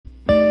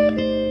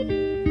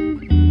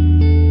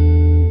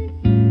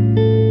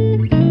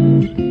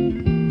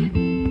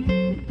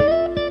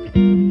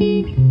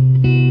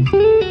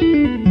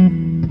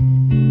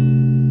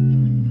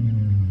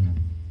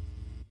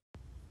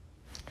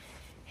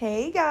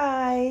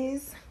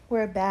guys,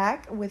 we're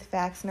back with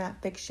Facts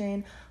Not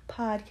Fiction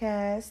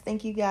podcast.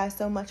 Thank you guys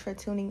so much for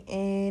tuning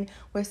in.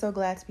 We're so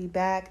glad to be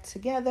back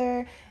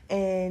together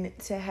and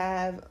to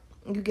have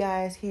you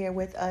guys here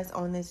with us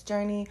on this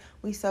journey.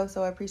 We so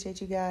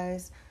appreciate you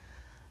guys.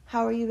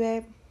 How are you,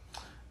 babe?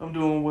 I'm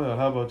doing well.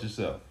 How about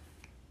yourself?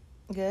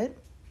 Good.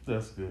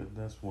 That's good.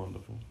 That's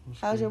wonderful.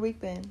 How's your week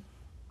been?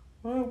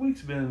 Well,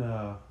 week's been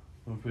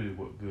pretty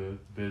good.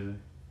 Busy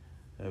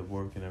at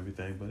work and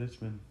everything, but it's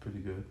been pretty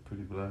good.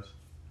 Pretty blessed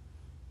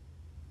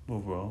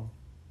overall.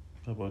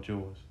 How about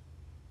yours?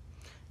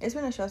 It's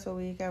been a stressful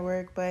week at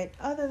work, but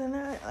other than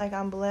that, like,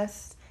 I'm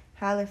blessed,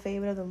 highly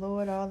favored of the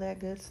Lord, all that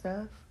good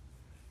stuff.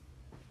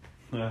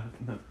 Well,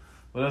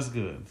 that's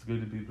good. It's good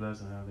to be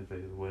blessed and highly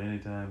favored. Well,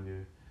 anytime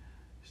you're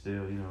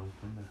still, in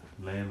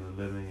the land of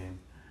the living and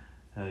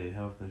have your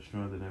health and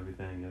strength and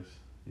everything,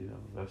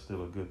 that's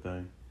still a good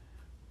thing,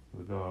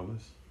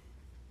 regardless.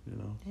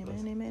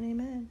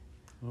 Amen.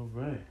 All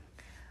right.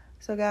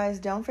 So, guys,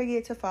 don't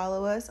forget to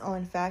follow us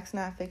on Facts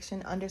Not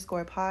Fiction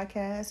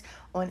 _podcast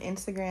on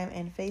Instagram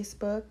and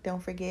Facebook.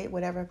 Don't forget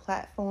whatever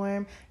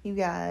platform you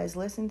guys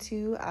listen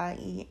to,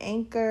 i.e.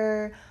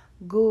 Anchor,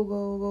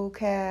 Google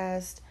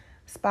Cast,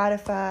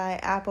 Spotify,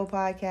 Apple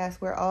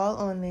Podcasts. We're all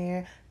on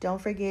there. Don't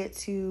forget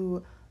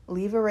to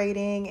leave a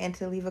rating and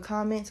to leave a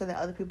comment so that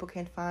other people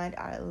can find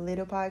our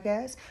little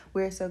podcast.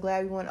 We're so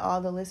glad. We want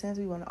all the listens.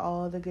 We want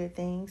all the good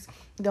things.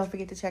 Don't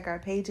forget to check our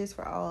pages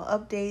for all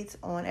updates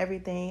on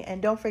everything.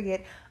 And don't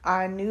forget,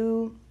 our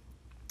new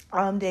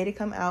day to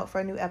come out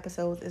for new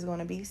episodes is going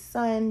to be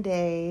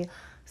Sunday.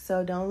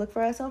 So don't look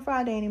for us on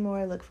Friday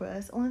anymore. Look for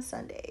us on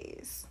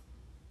Sundays.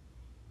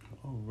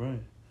 All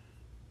right.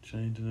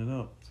 Changing it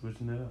up.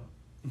 Switching it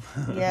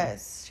up.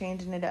 Yes,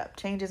 changing it up.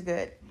 Change is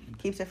good.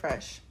 Keeps it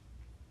fresh.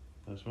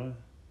 That's right.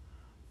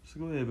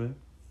 So go ahead, babe.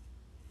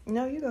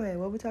 No, you go ahead.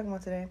 What are we talking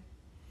about today?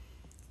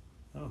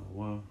 Oh,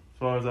 well, as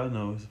far as I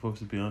know, it's supposed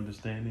to be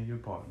understanding your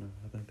partner.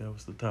 I think that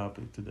was the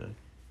topic today.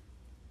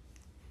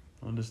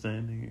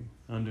 Understanding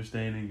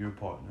your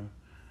partner.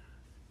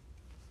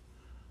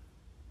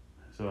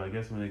 So I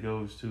guess when it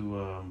goes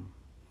to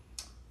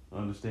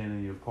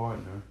understanding your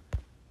partner,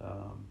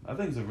 I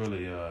think it's a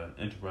really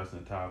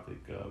interesting topic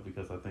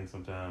because I think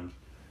sometimes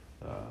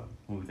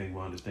when we think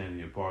about understanding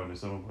your partner,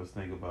 some of us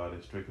think about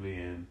it strictly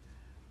in,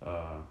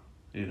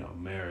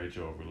 marriage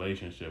or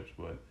relationships.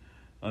 But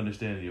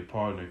understanding your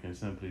partner can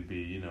simply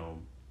be,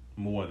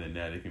 more than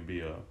that. It can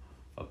be a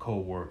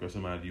co-worker,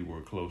 somebody you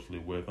work closely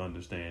with,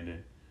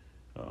 understanding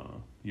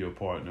your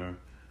partner.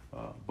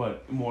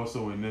 But more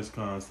so in this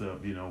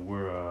concept,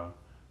 we're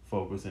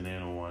focusing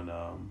in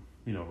on,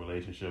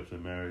 relationships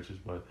and marriages.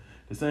 But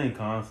the same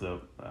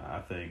concept, I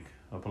think,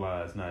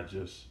 applies not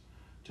just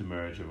to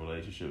marriage or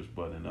relationships,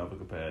 but in other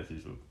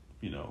capacities of,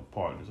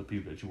 partners or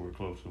people that you work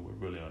closely with,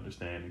 really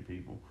understanding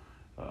people.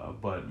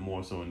 But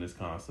more so in this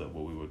concept,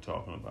 what we were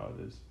talking about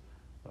is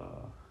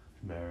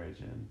marriage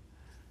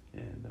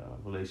and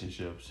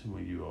relationships.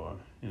 When you are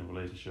in a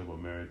relationship or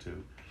married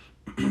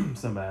to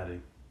somebody,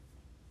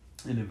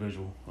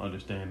 individual,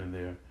 understanding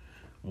their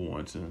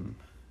wants and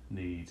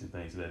needs and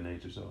things of that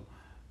nature. So,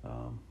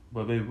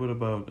 but baby, what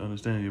about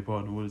understanding your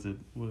partner? What is it?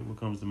 What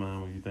comes to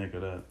mind when you think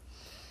of that?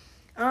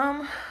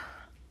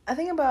 I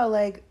think about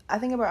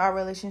our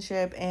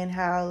relationship and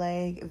how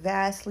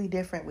vastly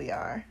different we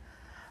are.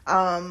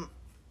 I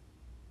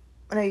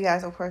know you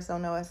guys of course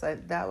don't know us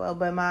that well,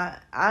 but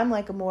I'm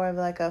more of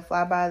a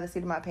fly by the seat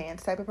of my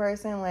pants type of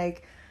person.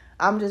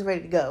 I'm just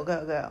ready to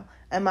go.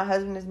 And my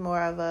husband is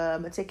more of a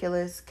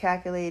meticulous,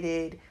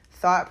 calculated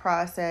thought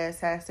process,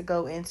 has to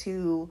go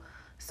into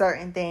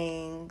certain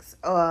things,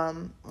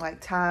 like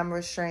time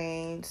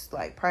restraints,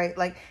 price.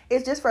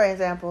 It's just, for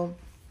example,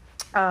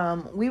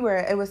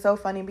 it was so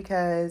funny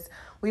because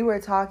we were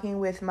talking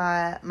with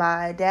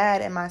my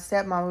dad and my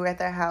stepmom. We were at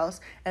their house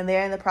and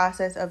they're in the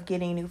process of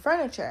getting new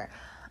furniture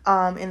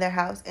in their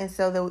house. And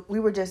so we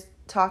were just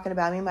talking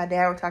about, me and my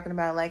dad were talking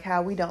about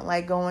how we don't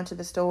like going to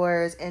the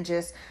stores and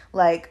just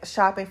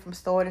shopping from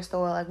store to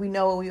store. We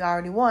know what we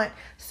already want,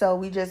 so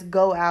we just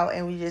go out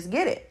and we just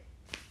get it.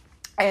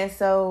 And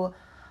so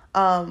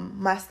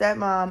my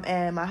stepmom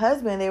and my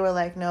husband, they were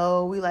like,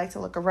 no, we like to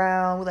look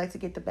around. We like to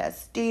get the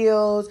best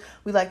deals.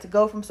 We like to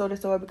go from store to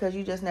store because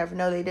you just never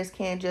know. They just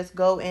can't just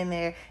go in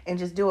there and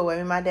just do it. I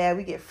mean, my dad,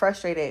 we get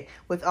frustrated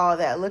with all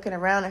that looking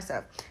around and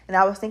stuff. And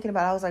I was thinking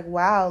about it. I was like,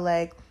 wow,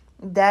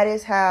 that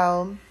is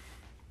how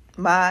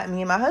me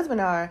and my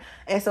husband are.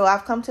 And so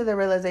I've come to the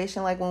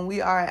realization, when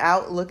we are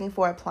out looking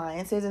for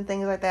appliances and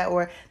things like that,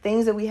 or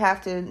things that we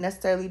have to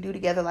necessarily do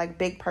together,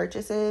 big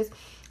purchases,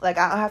 I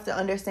have to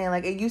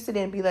understand, it used to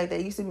didn't be like that.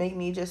 It used to make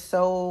me just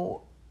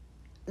so,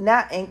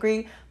 not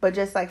angry, but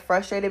just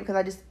frustrated because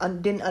I just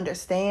didn't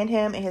understand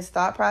him and his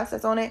thought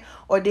process on it,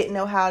 or didn't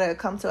know how to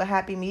come to a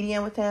happy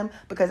medium with him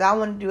because I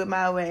wanted to do it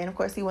my way. And of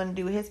course he wanted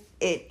to do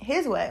it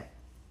his way.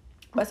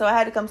 But so I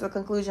had to come to the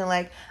conclusion,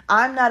 like,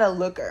 I'm not a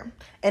looker.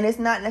 And it's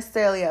not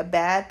necessarily a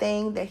bad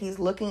thing that he's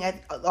looking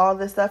at all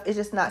this stuff. It's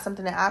just not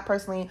something that I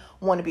personally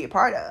want to be a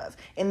part of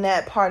in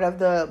that part of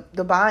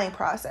the buying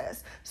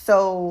process.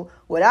 So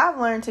what I've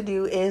learned to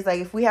do is,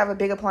 like, if we have a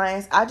big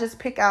appliance, I just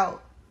pick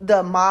out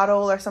the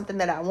model or something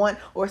that I want,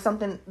 or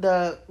something,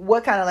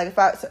 what kind of, like,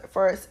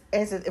 for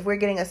instance, if we're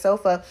getting a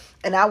sofa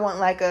and I want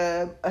like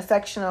a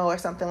sectional or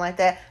something like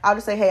that, I'll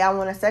just say, hey, I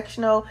want a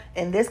sectional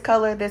in this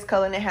color, and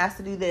it has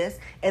to do this.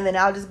 And then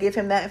I'll just give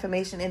him that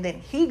information. And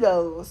then he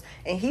goes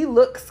and he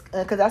looks,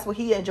 because that's what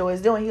he enjoys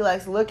doing. He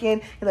likes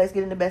looking, he likes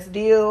getting the best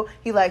deal.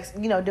 He likes,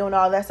 doing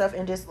all that stuff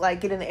and just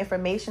like getting the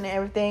information and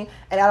everything.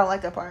 And I don't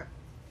like that part.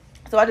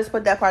 So I just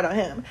put that part on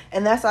him.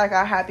 And that's like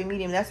our happy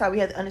medium. That's how we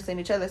have to understand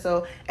each other.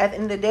 So at the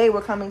end of the day,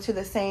 we're coming to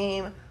the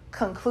same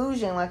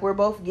conclusion. Like, we're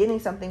both getting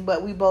something,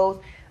 but we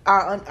both,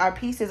 our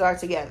pieces are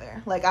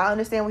together. Like, I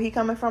understand where he's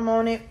coming from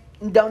on it.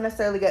 Don't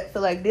necessarily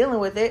feel like dealing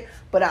with it,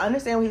 but I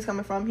understand where he's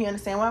coming from. He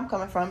understands where I'm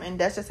coming from. And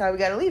that's just how we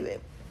got to leave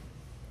it.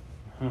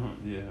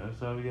 Yeah, that's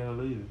how we got to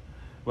leave it.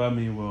 Well, I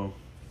mean,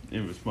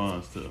 in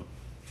response to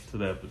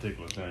that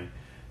particular thing,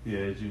 yeah,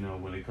 as you know,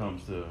 when it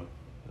comes to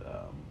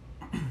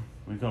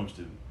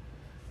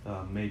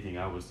making,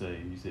 I would say,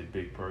 you said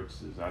big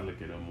purchases. I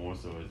look at them more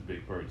so as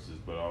big purchases,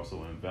 but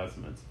also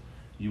investments.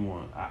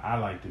 I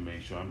like to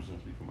make sure, I'm just going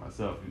to speak for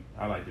myself,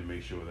 I like to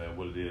make sure that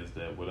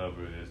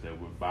whatever it is that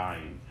we're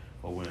buying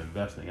or we're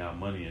investing our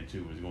money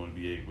into is going to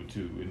be able to,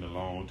 in the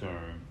long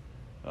term,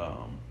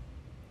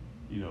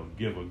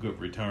 give a good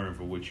return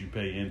for what you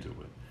pay into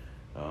it.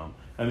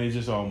 I mean, it's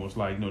just almost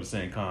like, the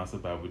same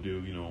concept I would do,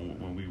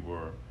 when we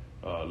were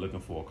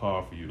looking for a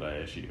car for you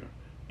last year,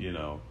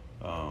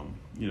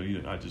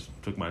 I just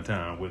took my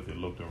time with it,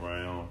 looked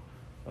around,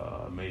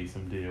 made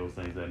some deals,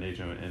 things of that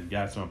nature, and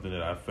got something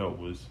that I felt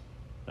was,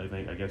 I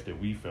guess that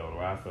we felt,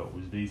 or I felt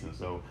was decent.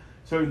 So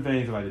certain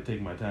things I like to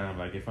take my time.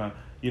 Like if I'm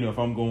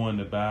going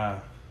to buy,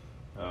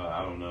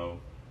 I don't know,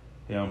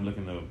 I'm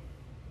looking to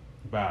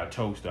buy a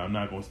toaster. I'm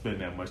not going to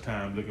spend that much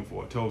time looking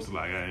for a toaster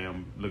like I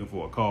am looking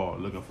for a car,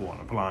 looking for an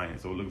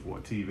appliance, or looking for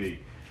a TV,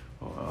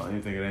 or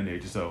anything of that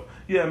nature. So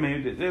yeah, I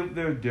mean,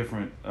 there are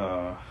different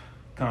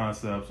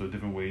concepts or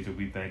different ways that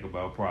we think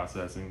about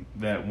processing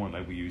that one,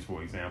 like we use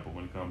for example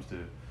when it comes to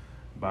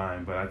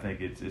buying. But I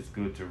think it's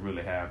good to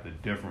really have the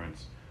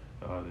difference,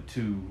 the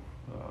two,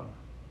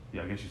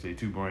 I guess you say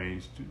two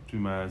brains, two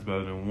minds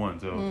better than one.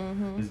 So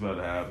it's better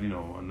to have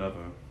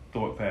another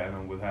thought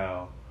pattern with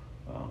how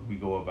we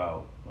go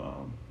about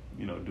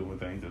doing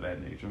things of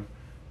that nature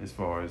as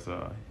far as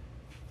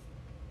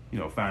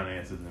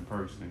finances and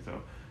purchasing.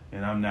 So.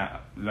 And I'm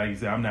not, like you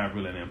said, I'm not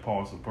really an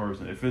impulsive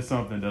person. If it's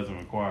something that doesn't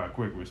require a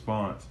quick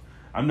response,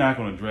 I'm not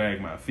going to drag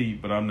my feet,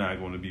 but I'm not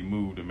going to be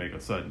moved to make a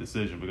sudden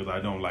decision, because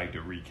I don't like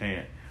to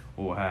recant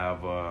or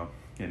have,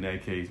 in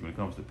that case, when it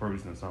comes to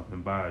purchasing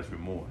something, buyer's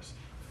remorse.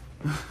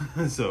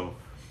 So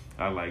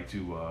I like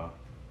to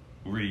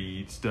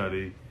read,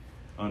 study,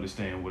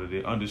 understand what it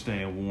is,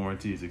 understand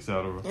warranties,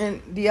 etc.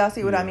 And do y'all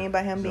see what I mean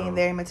by him being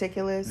very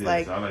meticulous?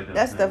 Yes, like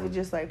that stuff would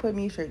just like put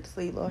me straight to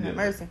sleep. Lord have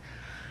mercy.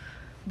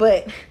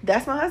 But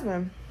that's my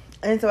husband.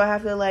 And so I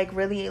have to like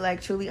really like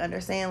truly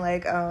understand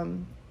like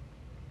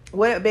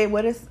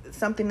what is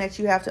something that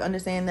you have to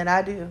understand that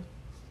I do?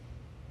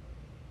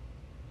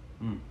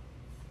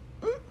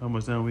 How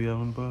much time we got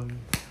on the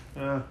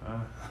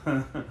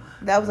podcast?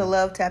 That was a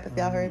love tap if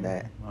y'all heard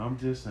that. I'm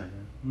just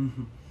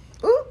saying.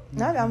 Ooh,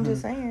 not I'm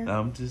just saying.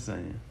 I'm just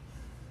saying.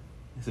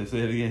 So say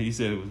it again. You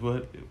said it was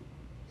what?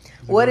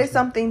 What is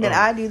something that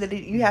I do that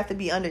you have to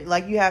be under,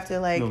 like you have to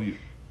like. No,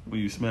 when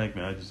you smacked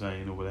me, I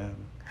didn't know what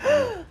happened.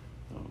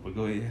 But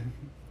go ahead.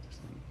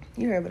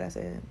 You heard what I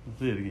said.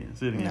 Say it again.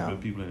 Say it again for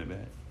the people in the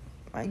back.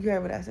 You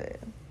heard what I said.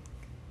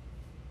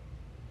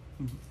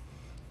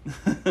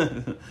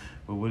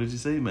 But what did you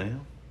say, ma'am?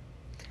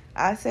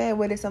 I said,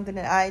 what is something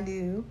that I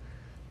do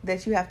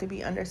that you have to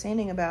be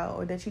understanding about,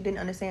 or that you didn't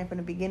understand from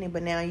the beginning,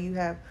 but now you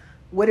have?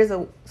 What is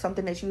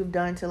something that you've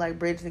done to like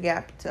bridge the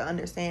gap to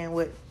understand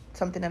what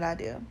something that I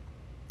do?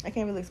 I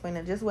can't really explain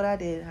it. Just what I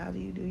did. How do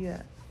you do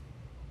that?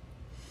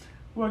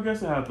 Well, I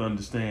guess I have to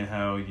understand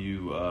how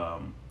you,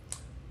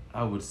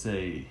 I would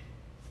say,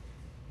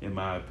 in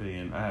my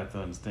opinion, I have to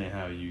understand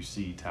how you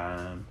see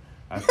time.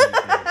 I think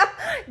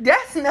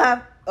that's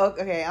not,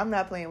 okay, I'm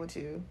not playing with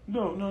you.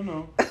 No,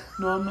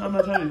 I'm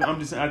not trying to, I'm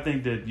just saying, I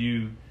think that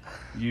you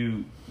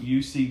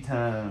see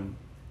time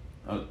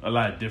a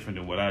lot different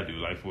than what I do.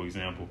 Like, for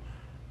example,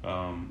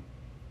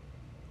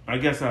 I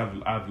guess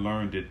I've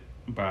learned it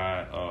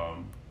by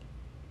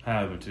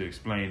having to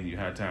explain to you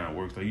how time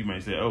works. Like you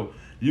might say, oh,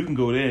 you can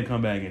go there and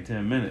come back in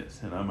 10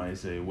 minutes. And I might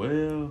say,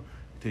 well,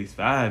 it takes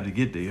 5 to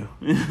get there,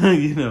 and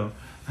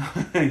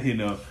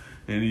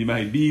you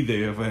might be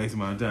there for X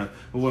amount of time.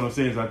 But what I'm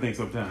saying is I think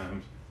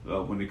sometimes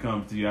when it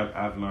comes to you,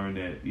 I've learned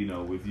that,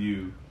 with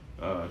you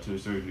to a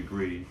certain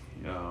degree,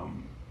 I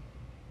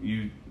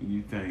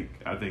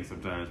think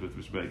sometimes with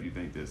respect, you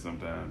think that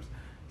sometimes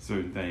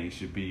certain things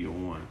should be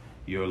on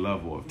your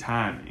level of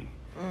timing.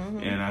 Mm-hmm.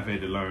 And I've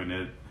had to learn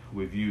that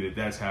with you,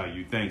 that's how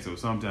you think. So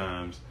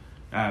sometimes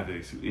I've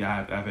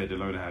had to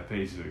learn to have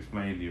patience to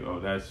explain to you, oh,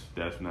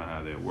 that's not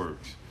how that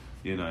works,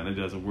 you know, and it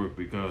doesn't work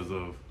because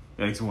of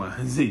X, Y,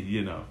 and Z,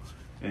 you know,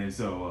 and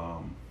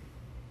so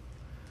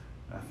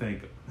I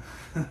think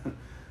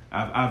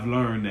I've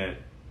learned that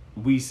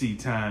we see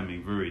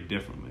timing very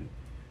differently,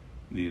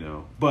 you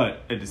know,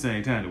 but at the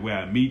same time, the way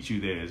I meet you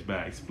there is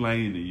by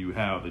explaining to you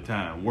how the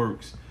time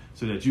works,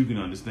 so that you can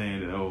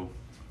understand that, oh,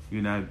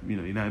 you're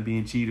not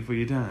being cheated for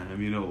your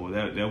time, you know, or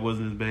that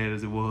wasn't as bad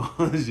as it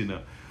was, you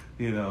know,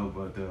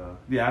 but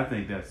yeah, I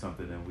think that's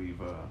something that we've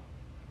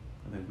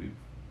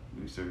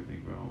certainly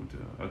grown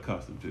to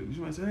accustomed to.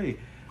 You might say, hey,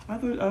 I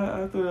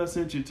thought I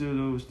sent you to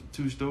those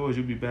 2 stores.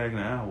 You'll be back in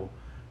an hour.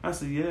 I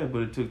said, yeah,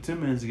 but it took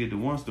 10 minutes to get to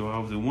one store. I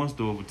was in one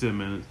store for 10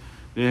 minutes.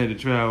 Then I had to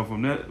travel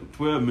from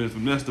 12 minutes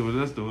from that store to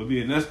that store.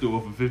 Be in that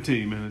store for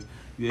 15 minutes.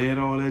 You add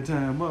all that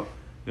time up.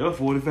 There were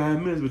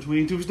 45 minutes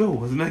between 2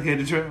 stores, and I had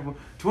to travel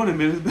 20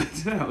 minutes back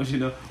to the house, you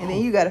know. And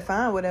then you got to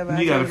find whatever.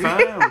 You got to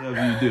find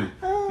whatever you do.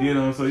 You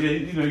know, so yeah,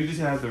 you know, you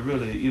just have to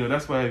really, you know,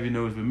 that's why, if you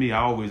notice with me,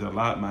 I always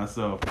allot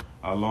myself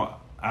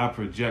I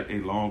project a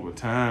longer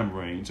time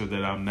range so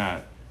that I'm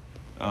not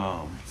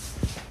out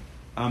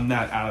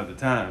of the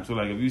time. So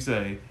like if you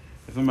say,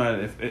 if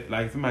somebody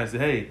say,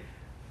 hey,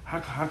 how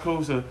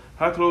close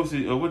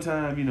what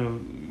time you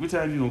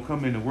gonna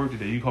come in to work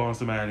today? You calling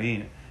somebody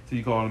in, so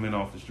you call them in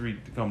off the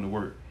street to come to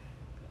work.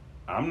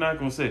 I'm not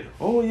gonna say,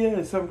 oh yeah,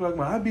 it's 7:00.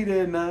 I'll be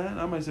there at 9.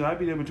 I might say I'll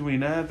be there between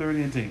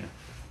 9:30 and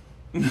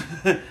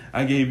 10.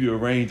 I gave you a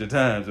range of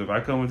times. So if I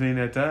come within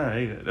that time,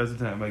 hey, that's the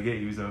time I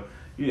gave you. So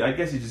yeah, I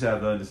guess you just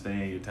have to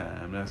understand your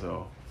time. That's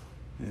all.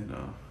 You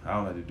know, I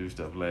don't like to do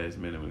stuff last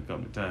minute when it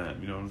comes to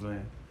time. You know what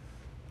I'm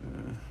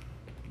saying?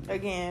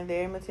 Again,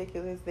 very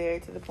meticulous, very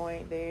to the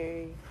point,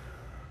 very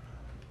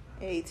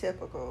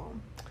atypical.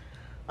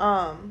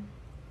 What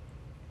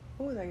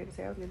was I going to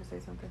say? I was going to say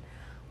something.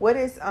 What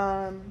is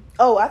I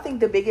think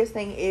the biggest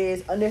thing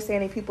is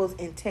understanding people's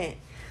intent.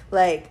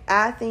 Like,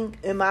 I think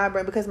in my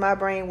brain, because my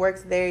brain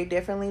works very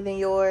differently than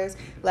yours.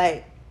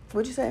 Like,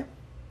 what'd you say?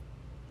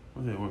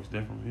 Well, it works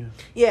differently,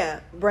 yeah.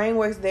 Brain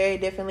works very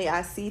differently.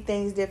 I see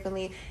things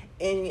differently.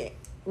 And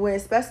when,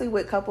 especially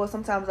with couples,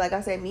 sometimes, like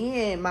I said,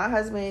 me and my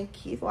husband,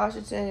 Keith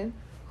Washington,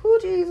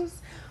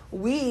 Jesus,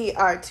 we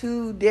are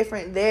 2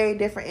 different, very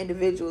different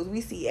individuals.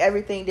 We see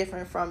everything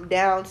different, from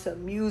down to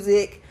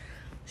music,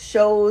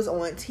 shows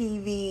on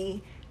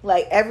TV.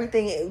 Like,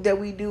 everything that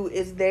we do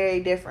is very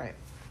different.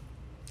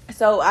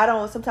 So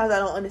sometimes I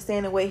don't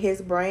understand the way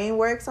his brain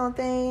works on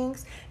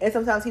things, and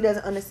sometimes he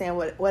doesn't understand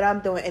what I'm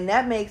doing. And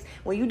that makes,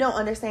 when you don't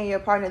understand your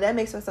partner, that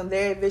makes for some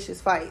very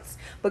vicious fights,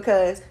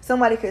 because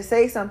somebody could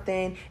say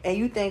something and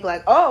you think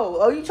like,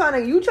 you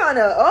trying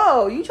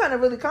to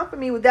really comfort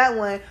me with that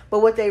one,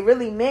 but what they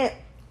really meant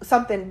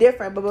something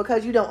different. But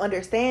because you don't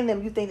understand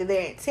them, you think that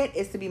their intent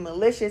is to be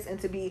malicious and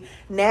to be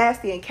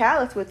nasty and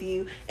callous with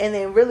you, and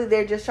then really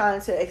they're just trying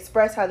to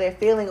express how they're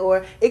feeling.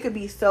 Or it could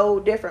be so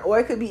different, or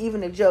it could be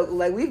even a joke.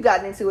 Like, we've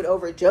gotten into it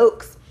over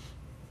jokes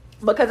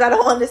because I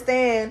don't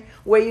understand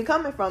where you're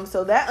coming from.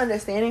 So that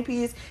understanding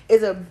piece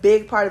is a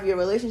big part of your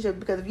relationship,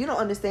 because if you don't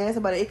understand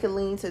somebody, it could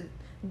lead to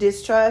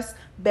distrust,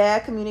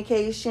 bad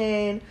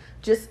communication,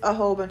 just a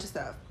whole bunch of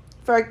stuff.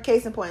 For a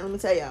case in point, let me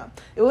tell y'all,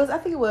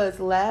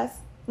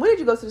 when did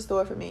you go to the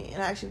store for me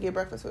and actually get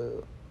breakfast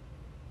food?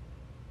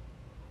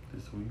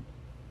 This week.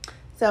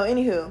 So,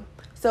 anywho.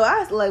 So,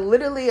 I like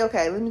literally,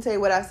 okay, let me tell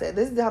you what I said.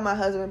 This is how my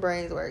husband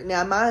brains work.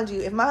 Now, mind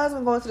you, if my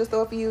husband going to the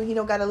store for you and he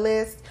don't got a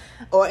list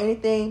or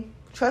anything,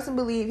 trust and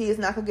believe he is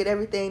not going to get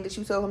everything that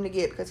you told him to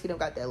get, because he don't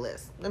got that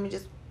list. Let me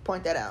just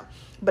point that out.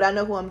 But I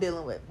know who I'm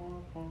dealing with.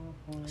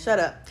 Shut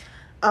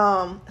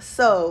up.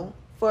 So,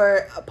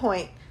 for a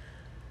point,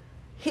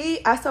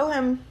 I told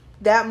him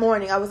that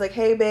morning, I was like,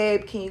 hey,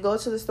 babe, can you go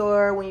to the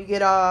store when you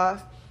get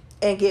off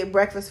and get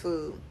breakfast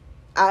food?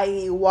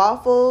 I.e.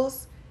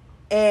 waffles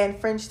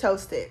and French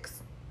toast sticks.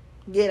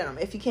 Get them.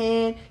 If you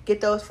can,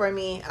 get those for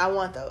me. I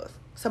want those.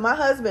 So my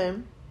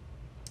husband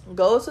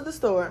goes to the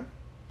store,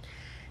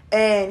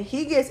 and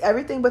he gets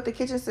everything but the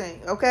kitchen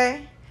sink,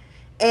 okay?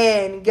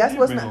 And guess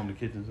what's not... home the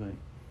kitchen sink.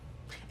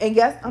 And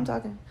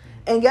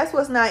guess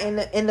what's not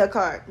in the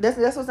cart? That's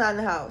what's not in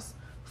the house.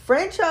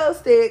 French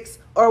toast sticks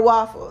or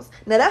waffles.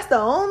 Now, that's the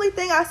only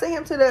thing I sent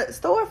him to the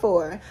store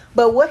for.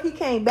 But what he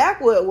came back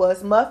with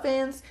was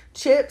muffins,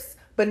 chips,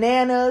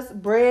 bananas,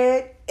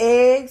 bread,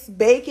 eggs,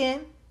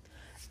 bacon.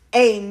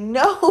 Ain't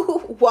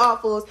no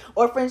waffles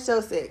or French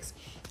toast sticks.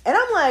 And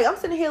I'm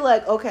sitting here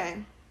like,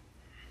 okay,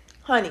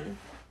 honey,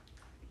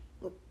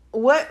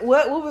 what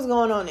was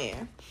going on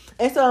there?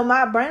 And so in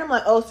my brain, I'm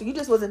like, oh, so you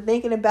just wasn't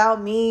thinking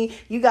about me.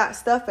 You got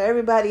stuff for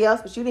everybody else,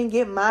 but you didn't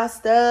get my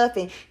stuff,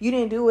 and you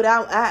didn't do what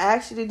I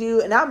asked you to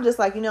do. And I'm just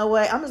like, you know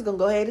what? I'm just going to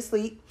go ahead and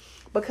sleep,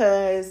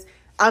 because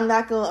I'm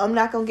not going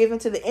to give in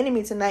to the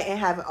enemy tonight and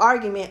have an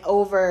argument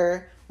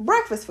over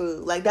breakfast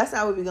food. Like, that's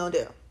not what we're going to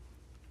do.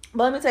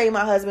 But let me tell you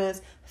my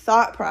husband's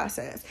thought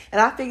process. And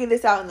I figured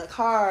this out in the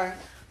car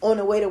on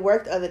the way to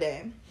work the other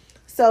day.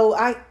 So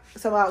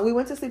we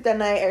went to sleep that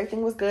night.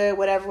 Everything was good,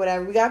 whatever.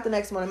 We got up the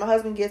next morning. My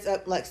husband gets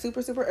up like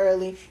super, super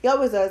early. He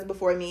always does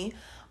before me.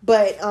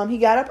 But he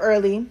got up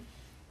early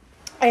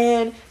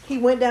and he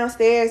went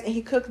downstairs and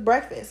he cooked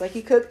breakfast. Like,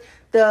 he cooked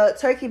the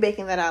turkey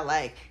bacon that I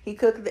like. He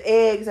cooked the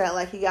eggs that I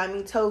like. He got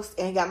me toast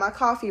and he got my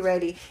coffee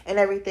ready and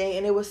everything.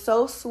 And it was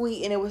so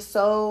sweet and it was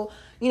so,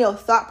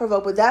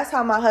 thought-provoking. But that's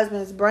how my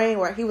husband's brain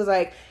worked. He was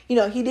like,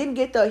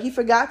 he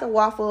forgot the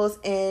waffles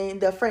and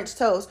the French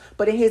toast.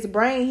 But in his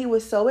brain, he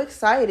was so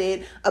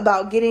excited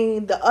about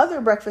getting the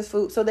other breakfast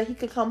food so that he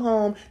could come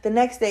home the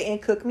next day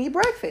and cook me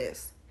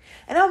breakfast.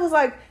 And I was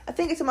like, I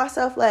thinking to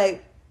myself,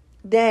 like,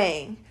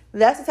 dang.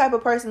 That's the type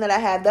of person that I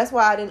have. That's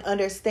why I didn't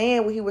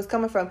understand where he was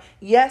coming from.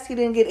 Yes, he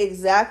didn't get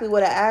exactly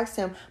what I asked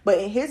him, but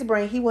in his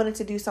brain, he wanted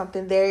to do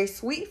something very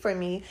sweet for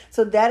me.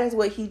 So that's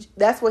what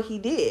he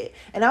did.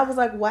 And I was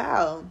like,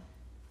 wow.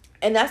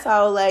 And that's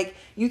how, like,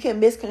 you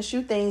can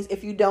misconstrue things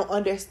if you don't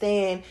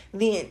understand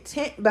the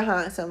intent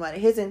behind somebody.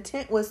 His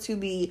intent was to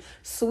be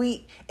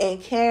sweet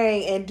and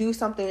caring and do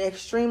something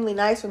extremely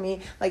nice for me.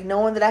 Like,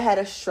 knowing that I had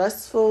a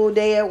stressful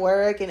day at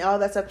work and all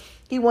that stuff.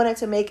 He wanted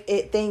to make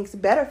things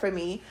better for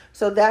me.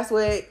 So that's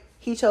what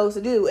he chose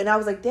to do. And I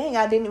was like, dang,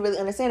 I didn't really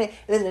understand it.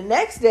 And then the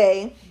next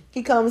day,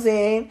 he comes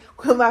in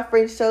with my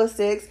French toast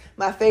sticks,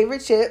 my favorite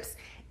chips,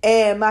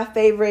 and my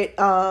favorite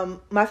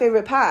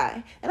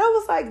pie. And I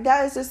was like,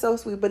 that is just so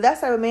sweet. But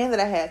that's the type of man that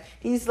I have.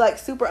 He's like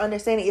super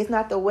understanding. It's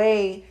not the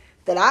way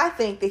that I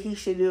think that he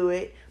should do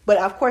it. But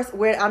of course,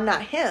 I'm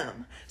not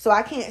him. So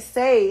I can't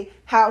say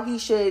how he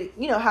should,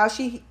 how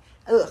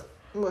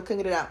couldn't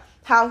get it out.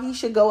 How he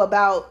should go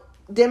about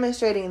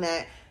demonstrating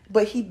that.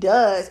 But he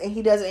does, and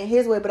he does it in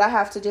his way. But I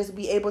have to just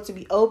be able to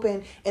be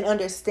open and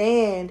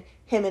understand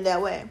him in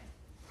that way.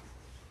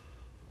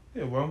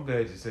 Yeah, well, I'm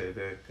glad you said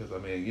that. Because, I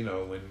mean,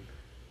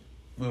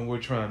 when we're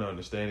trying to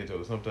understand each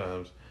other,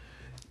 sometimes,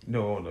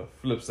 on the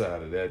flip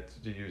side of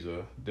that, to use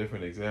a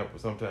different example,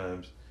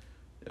 sometimes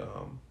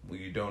when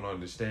you don't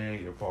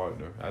understand your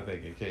partner, I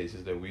think in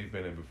cases that we've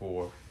been in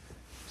before,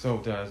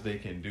 sometimes they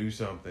can do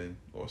something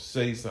or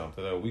say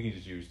something. We can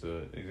just use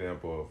the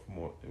example of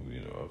more,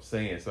 of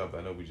saying something.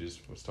 I know we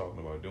just was talking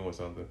about doing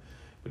something,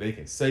 but they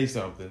can say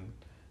something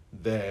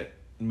that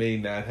may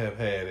not have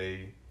had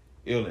a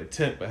ill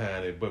intent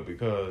behind it, but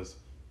because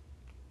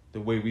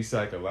the way we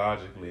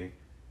psychologically,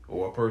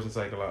 or a person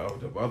or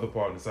the other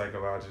partner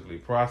psychologically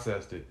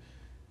processed it,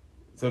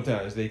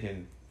 sometimes they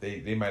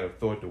might have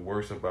thought the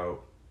worst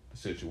about the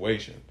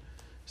situation.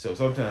 So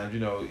sometimes,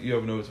 you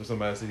ever notice when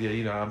somebody says,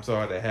 yeah, I'm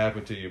sorry that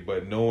happened to you,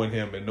 but knowing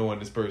him and knowing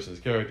this person's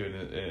character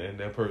and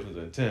that person's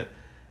intent,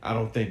 I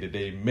don't think that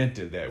they meant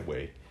it that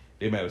way.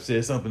 They might have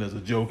said something as a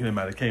joke and it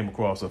might have came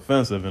across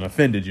offensive and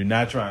offended you,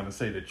 not trying to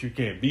say that you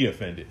can't be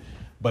offended.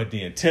 But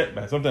the intent,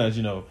 sometimes,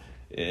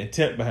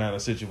 intent behind a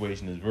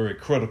situation is very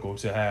critical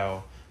to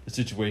how the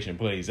situation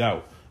plays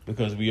out,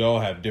 because we all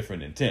have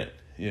different intent.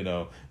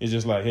 It's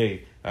just like,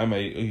 hey, I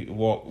may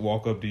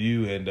walk up to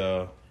you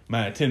and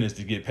my intent is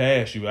to get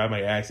past you. I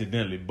may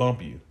accidentally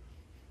bump you.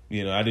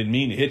 I didn't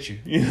mean to hit you.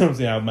 You know what I'm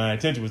saying? My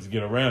intention was to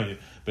get around you,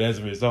 but as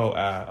a result,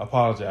 I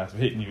apologize for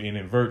hitting you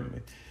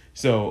inadvertently.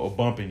 Or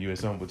bumping you,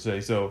 as some would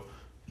say. So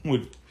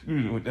with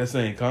that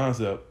same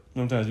concept,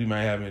 sometimes we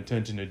might have an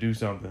intention to do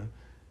something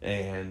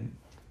and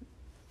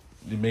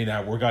it may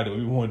not work out that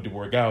we wanted to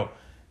work out.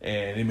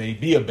 And it may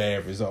be a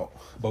bad result,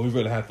 but we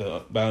really have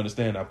to, by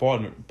understanding our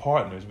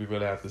partners, we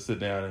really have to sit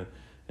down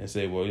and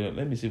say, well,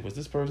 let me see, was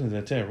this person's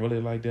intent really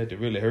like that to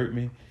really hurt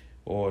me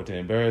or to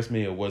embarrass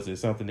me, or was it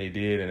something they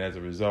did and as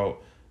a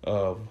result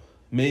of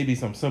maybe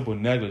some simple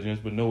negligence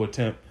but no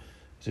attempt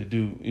to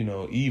do,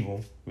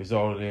 evil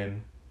resulted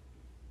in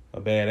a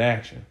bad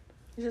action.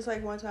 It's just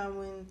like one time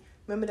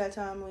remember that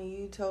time when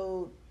you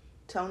told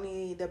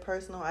Tony the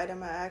personal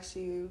item I asked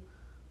you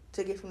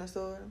to get from the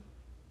store?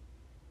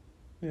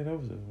 Yeah, that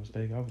was a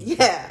mistake.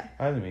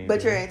 I didn't mean.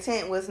 But your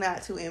intent was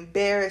not to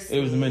embarrass me.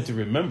 It was meant to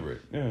remember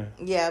it. Yeah.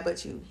 Yeah, but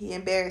he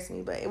embarrassed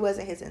me, but it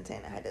wasn't his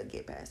intent. I had to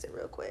get past it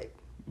real quick.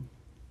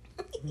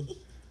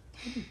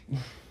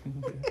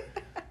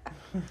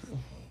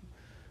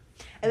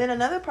 And then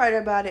another part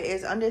about it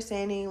is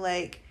understanding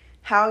like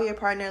how your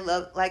partner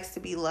likes to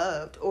be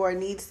loved or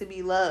needs to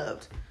be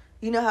loved.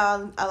 You know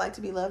how I like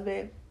to be loved,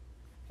 babe?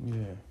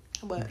 Yeah.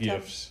 What?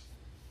 Gifts.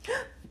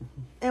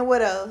 And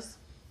what else?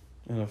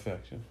 And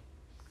affection.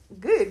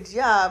 Good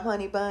job,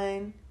 honey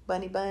bun.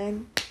 Bunny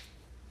bun.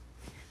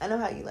 I know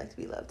how you like to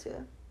be loved,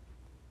 too.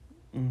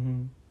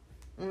 Mm-hmm.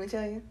 Let me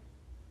tell you.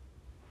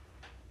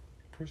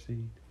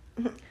 Proceed.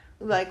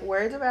 Like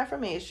words of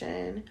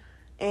affirmation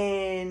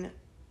and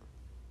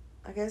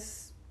I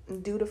guess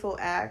dutiful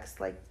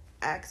acts, like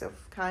acts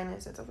of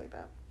kindness and stuff like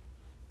that.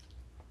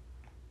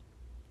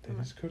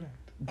 That is correct.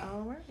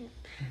 All right.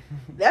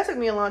 That took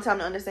me a long time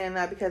to understand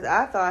that, because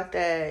I thought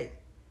that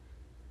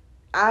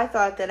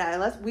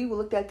unless we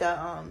looked at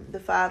the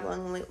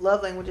 5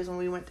 love languages when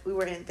we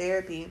were in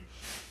therapy,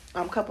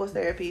 couples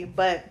therapy,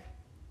 but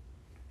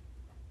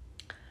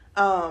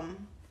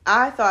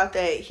I thought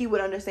that he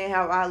would understand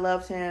how I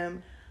loved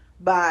him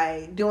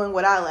by doing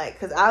what I like,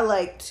 because I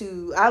love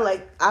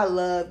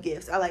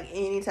gifts. I like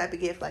any type of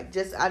gift. I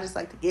just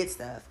like to get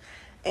stuff,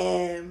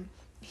 and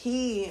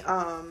he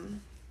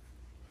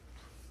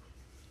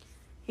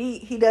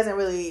he doesn't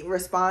really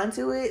respond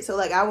to it. So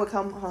like I would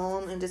come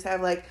home and just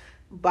have like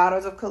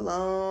bottles of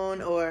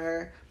cologne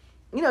or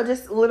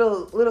just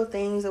little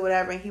things or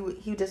whatever, and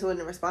he just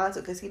wouldn't respond to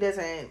it because he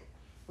doesn't.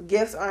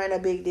 Gifts aren't a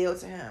big deal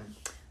to him.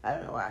 I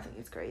don't know why I think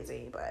it's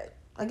crazy, but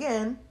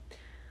again,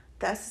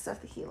 that's the stuff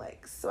that he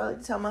likes. So I like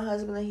to tell my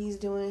husband that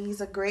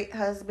he's a great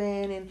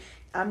husband, and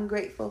I'm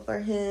grateful for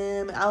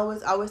him. I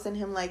always send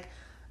him like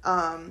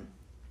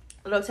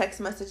little text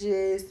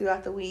messages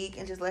throughout the week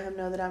and just let him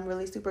know that I'm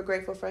really super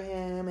grateful for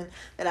him and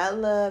that I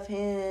love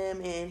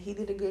him and he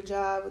did a good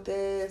job with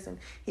this and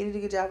he did a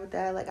good job with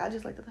that. Like I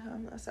just like to tell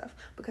him that stuff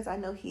because I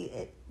know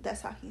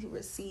that's how he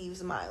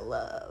receives my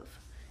love,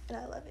 and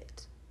I love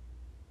it.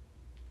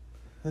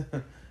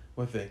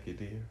 Well, thank you,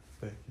 dear.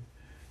 Thank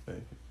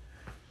you.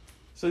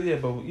 So yeah,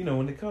 but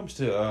when it comes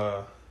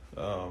to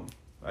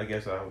I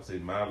guess I would say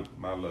my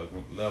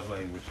love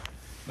language,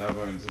 and I've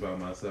learned this about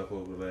myself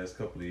over the last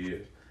couple of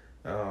years.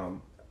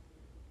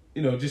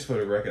 Just for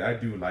the record, I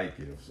do like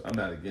gifts. I'm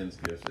not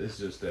against gifts. It's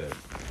just that,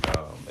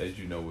 as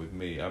you know, with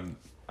me,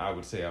 I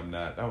would say I'm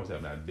not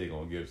big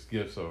on gifts.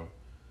 Gifts are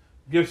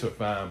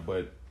fine,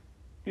 but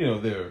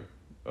they're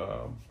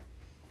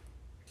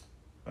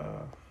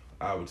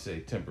I would say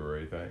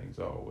temporary things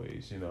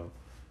always,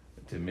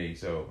 to me.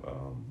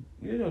 So,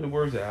 the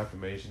words of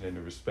affirmation and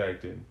the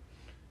respect and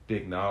the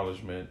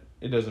acknowledgement,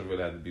 it doesn't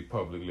really have to be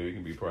publicly, it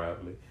can be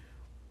privately.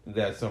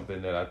 That's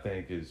something that I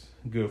think is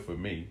good for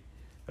me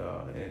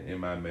in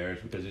my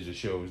marriage because it just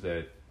shows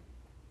that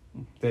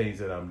things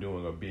that I'm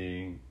doing are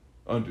being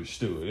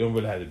understood. It don't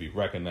really have to be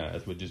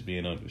recognized, but just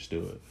being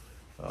understood.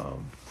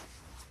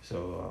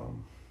 So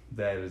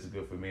that is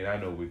good for me. And I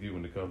know with you,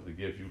 when it comes to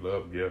gifts, you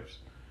love gifts.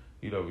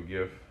 You love a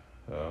gift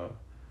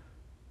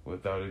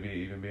without it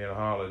even being a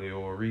holiday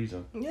or a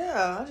reason.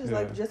 Yeah, I just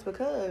like just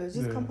because.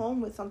 Just come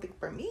home with something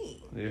for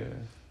me. Yeah.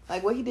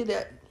 Like what he did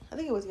I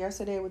think it was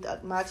yesterday with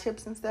my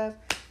chips and stuff.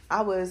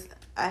 I was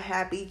a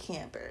happy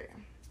camper.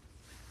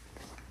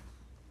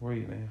 Were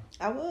you now?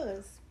 I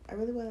was. I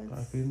really was.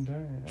 I couldn't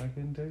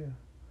tell.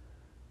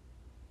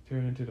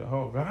 Turn into the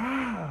Hulk.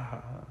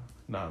 Ah!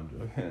 No, I'm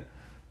joking.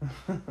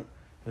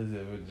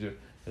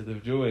 As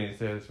if Joe ain't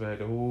satisfied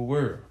the whole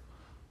world.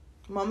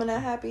 Mama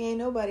not happy, ain't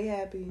nobody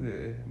happy.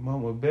 Yeah,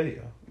 Mama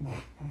better.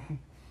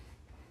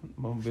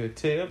 Mama better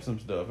tear up some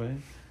stuff,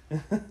 ain't?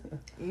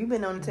 You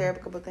been on the tear up a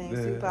couple things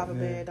too, Papa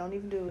Bear. Don't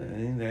even do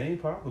it. That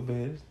ain't Papa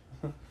Bears.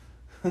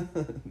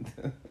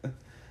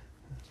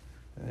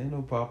 Ain't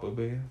no Papa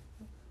Bear.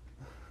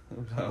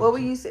 What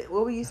would you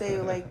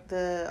say like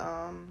the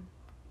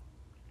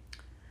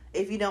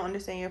if you don't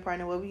understand your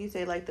partner, what would you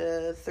say like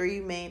the three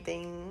main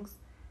things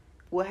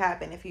will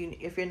happen if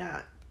you're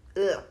not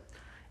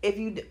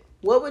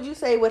what would you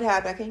say would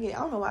happen? I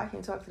don't know why I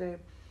can't talk today.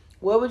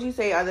 What would you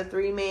say are the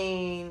three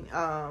main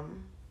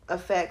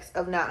effects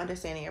of not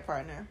understanding your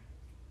partner?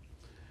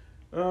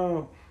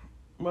 Well,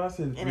 I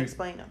said and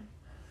explain them.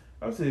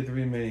 I would say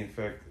three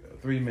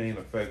main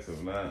effects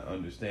of not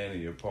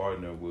understanding your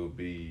partner will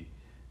be,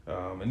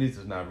 and this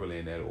is not really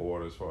in that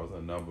order as far as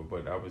a number,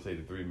 but I would say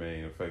the three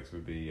main effects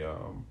would be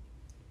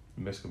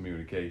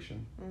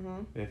miscommunication.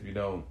 Mm-hmm. If you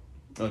don't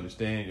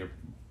understand your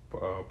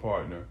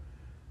partner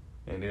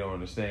and they don't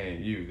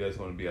understand you, there's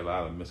going to be a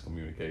lot of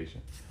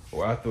miscommunication.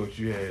 Or I thought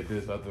you had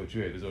this,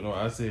 or no,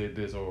 I said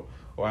this, or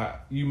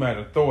you might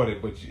have thought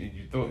it, but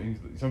you thought.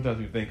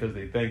 Sometimes you think because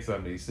they think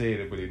something, they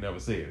said it, but they never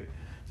said it.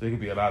 So it could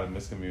be a lot of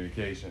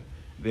miscommunication.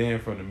 Then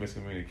from the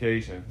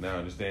miscommunication, now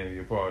understanding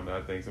your partner,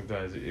 I think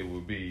sometimes it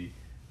would be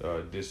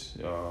you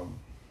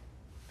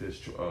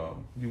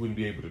wouldn't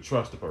be able to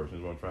trust the person.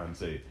 Is what I'm trying to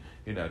say.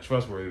 You're not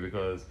trustworthy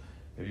because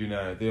if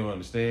they don't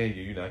understand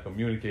you, you're not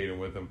communicating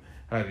with them.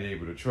 How are they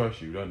able to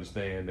trust you? To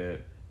understand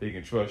that they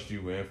can trust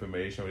you with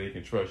information, or they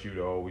can trust you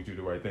to always do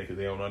the right thing because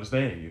they don't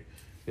understand you.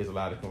 There's a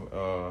lot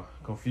of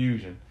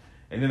confusion.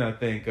 And then I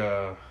think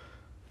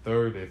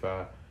third, if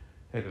I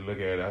had to look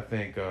at it, I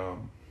think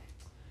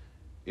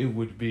it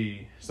would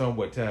be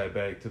somewhat tied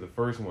back to the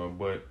first one,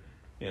 but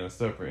in a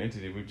separate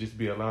entity. It would just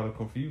be a lot of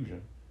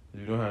confusion.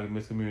 If you don't have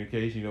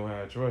miscommunication, you don't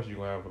have trust, you're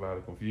going to have a lot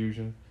of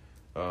confusion.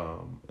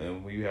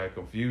 And when you have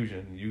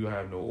confusion, you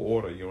have no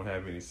order, you don't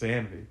have any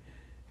sanity.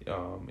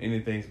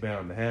 Anything's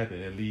bound to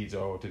happen. It leads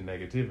all to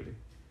negativity.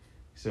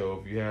 So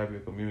if you have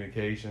your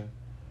communication,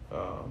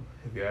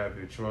 if you have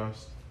your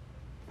trust,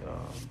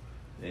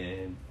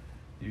 and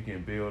you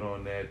can build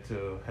on that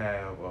to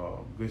have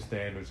good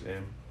standards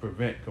and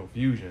prevent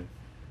confusion,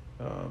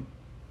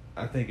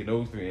 I think in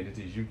those three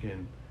entities you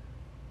can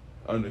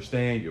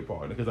understand your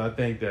partner. Because I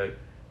think that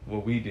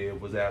what we did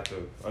was, after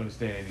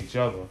understanding each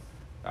other,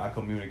 our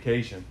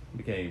communication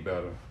became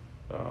better.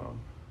 I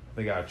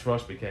think our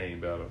trust became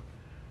better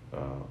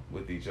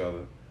with each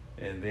other.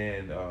 And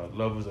then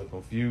levels of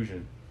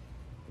confusion,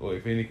 or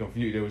if any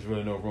confusion, there was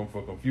really no room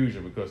for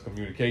confusion because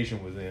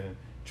communication was in,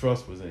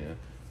 trust was in.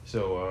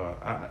 So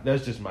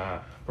that's just my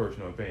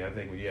personal opinion. I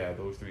think when you have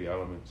those three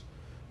elements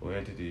or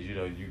entities,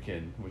 you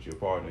can, with your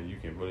partner, you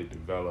can really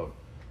develop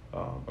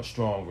a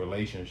strong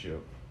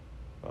relationship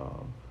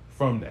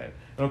from that.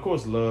 And of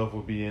course, love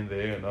will be in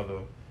there, and other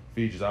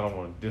features. I don't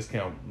want to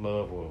discount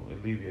love or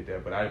alleviate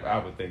that, but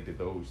I would think that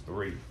those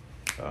three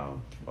are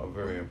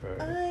very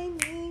imperative. I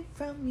need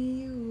from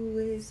you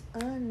is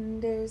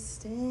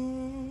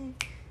understanding.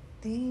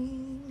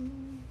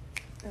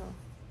 Oh,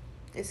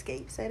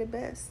 Escape said it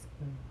best.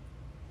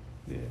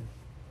 Yeah,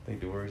 I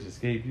think the words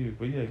escape you,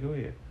 but yeah, go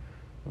ahead.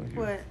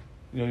 What?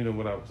 You know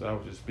what I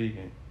was just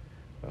speaking.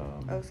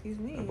 Excuse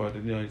me. About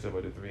you talk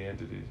about the three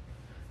entities.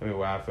 I mean,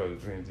 why I felt the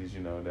three entities,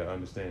 that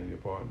understand your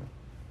partner.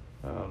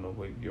 I don't know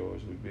what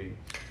yours would be.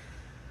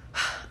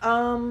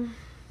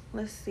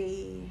 Let's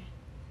see.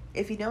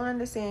 If you don't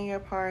understand your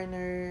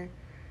partner,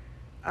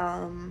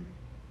 I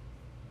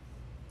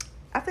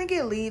think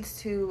it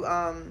leads to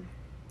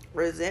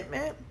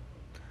resentment,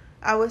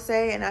 I would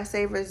say. And I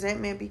say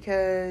resentment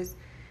because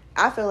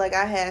I feel like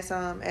I had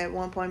some at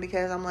one point,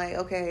 because I'm like,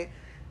 okay,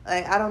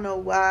 like, I don't know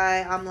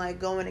why I'm like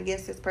going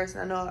against this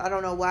person. I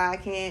don't know why I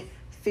can't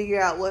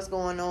figure out what's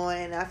going on,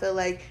 and I feel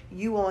like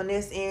you on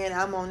this end,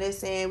 I'm on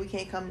this end, we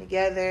can't come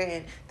together,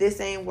 and this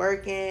ain't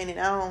working, and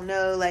I don't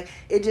know, like,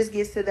 it just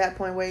gets to that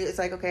point where it's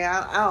like, okay,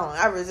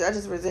 I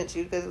just resent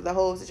you because of the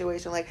whole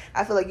situation. Like,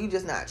 I feel like you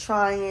just not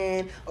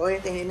trying or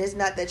anything, and it's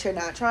not that you're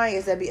not trying,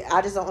 it's that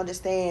I just don't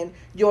understand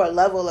your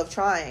level of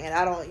trying,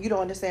 and you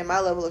don't understand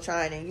my level of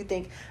trying, and you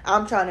think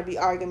I'm trying to be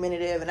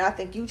argumentative, and I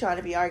think you trying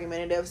to be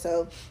argumentative.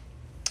 So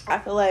I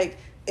feel like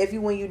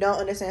when you don't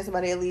understand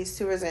somebody, it leads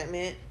to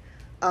resentment.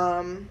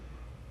 I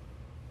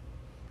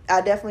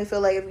definitely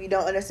feel like if you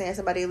don't understand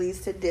somebody, it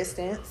leads to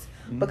distance,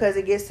 because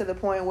it gets to the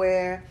point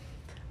where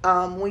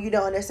when you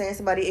don't understand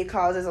somebody, it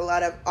causes a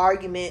lot of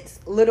arguments.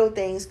 Little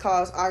things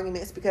cause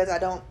arguments because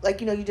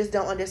you just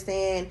don't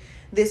understand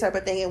this type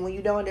of thing. And when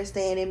you don't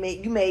understand it,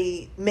 you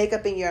may make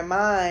up in your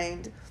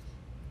mind,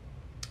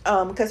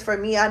 because for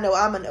me, I know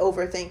I'm an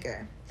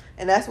overthinker.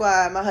 And that's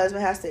why my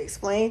husband has to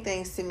explain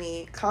things to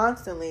me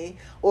constantly,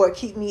 or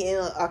keep me in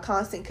a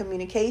constant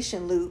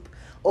communication loop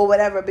or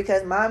whatever,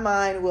 because my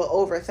mind will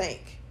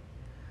overthink.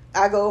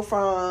 I go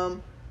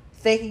from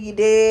thinking you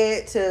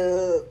did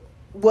to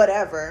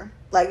whatever.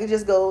 Like, it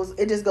just goes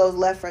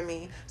left from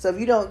me. So if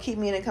you don't keep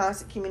me in a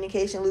constant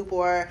communication loop,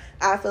 or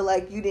I feel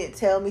like you didn't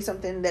tell me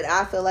something that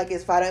I feel like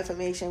is vital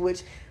information,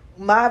 which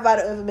my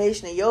vital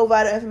information and your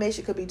vital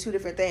information could be two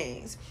different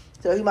things.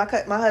 So my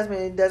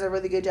husband does a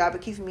really good job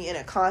of keeping me in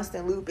a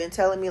constant loop and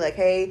telling me, like,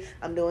 hey,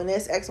 I'm doing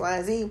this, X, Y,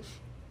 and Z.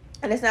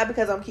 And it's not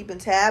because I'm keeping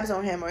tabs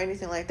on him or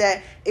anything like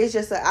that. It's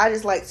just that I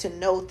just like to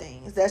know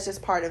things. That's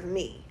just part of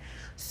me.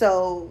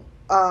 So,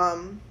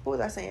 what was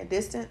I saying?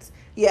 Distance?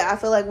 Yeah, I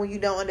feel like when you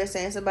don't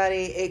understand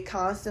somebody, it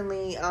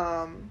constantly,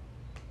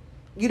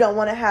 you don't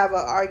want to have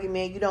an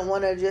argument. You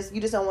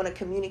just don't want to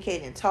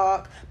communicate and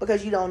talk,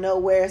 because you don't know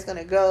where it's going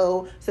to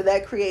go. So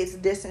that creates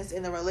distance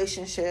in the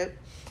relationship.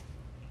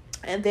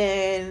 And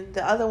then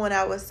the other one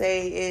I would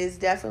say is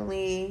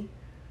definitely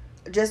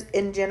just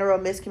in general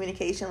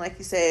miscommunication. Like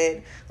you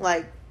said,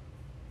 like,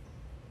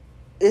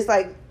 it's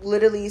like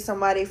literally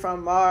somebody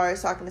from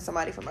Mars talking to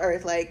somebody from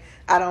Earth. Like,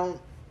 I don't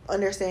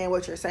understand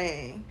what you're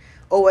saying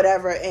or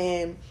whatever.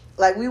 And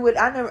like,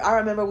 I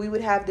remember we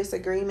would have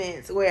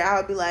disagreements where I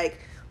would be like,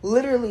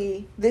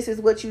 literally, this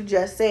is what you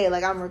just said.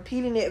 Like, I'm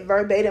repeating it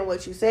verbatim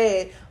what you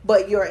said,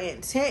 but your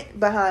intent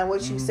behind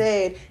what you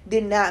said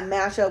did not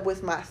match up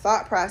with my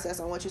thought process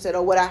on what you said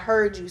or what I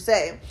heard you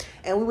say.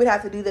 And we would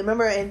have to do that.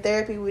 Remember in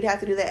therapy, we'd have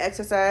to do that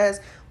exercise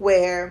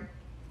where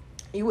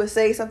you would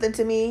say something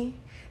to me,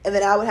 and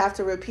then I would have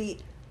to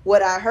repeat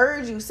what I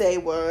heard you say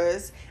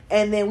was,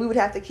 and then we would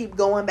have to keep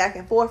going back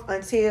and forth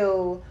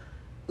until,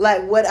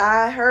 like, what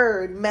I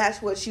heard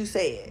matched what you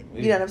said.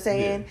 You know what I'm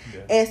saying?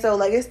 Yeah. And so,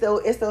 like, it's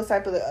those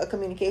type of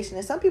communication.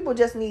 And some people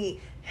just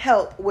need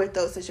help with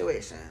those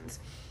situations.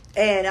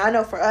 And I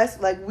know for us,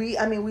 like, we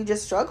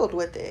just struggled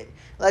with it.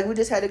 Like, we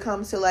just had to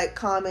come to, like,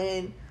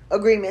 common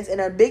agreements.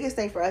 And our biggest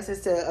thing for us is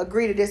to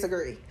agree to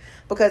disagree.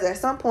 Because at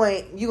some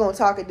point, you're going to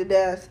talk it to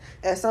death.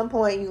 At some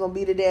point, you're going to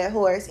beat a dead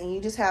horse. And you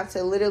just have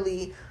to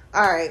literally,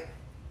 all right,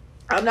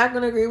 I'm not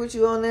going to agree with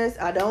you on this.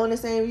 I don't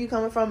understand where you're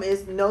coming from.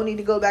 There's no need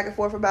to go back and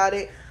forth about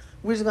it.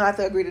 We're just going to have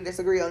to agree to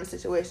disagree on the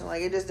situation.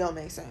 Like, it just don't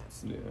make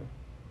sense. Yeah.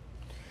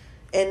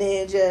 And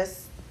then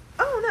just,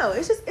 I don't know.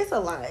 It's a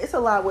lot. It's a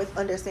lot with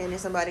understanding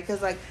somebody.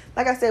 Because, like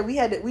I said, we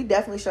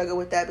definitely struggle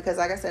with that. Because,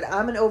 like I said,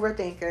 I'm an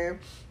overthinker.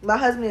 My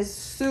husband is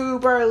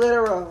super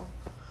literal.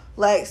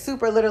 Like,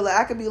 super literal.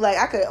 I could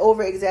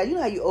over-exaggerate. You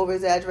know how you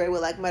over-exaggerate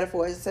with, like,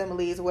 metaphors,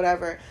 similes,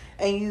 whatever.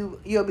 And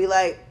you'll be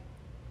like,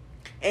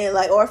 and,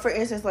 like, or for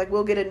instance, like,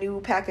 we'll get a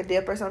new pack of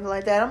dip or something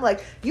like that. I'm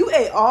like, you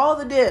ate all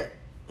the dip.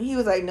 He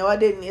was like, no, I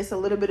didn't. It's a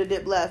little bit of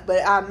dip left.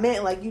 But I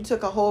meant, like, you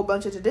took a whole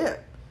bunch of the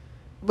dip.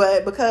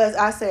 But because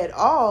I said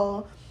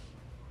all,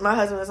 my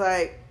husband was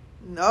like,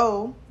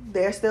 no,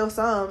 there's still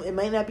some. It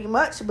may not be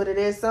much, but it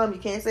is some. You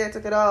can't say I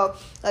took it all.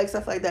 Like,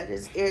 stuff like that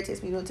just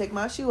irritates me. You don't take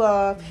my shoe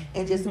off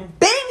and just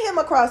bang him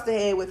across the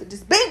head with it.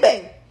 Just bang,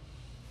 bang.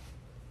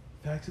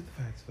 Back to the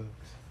facts,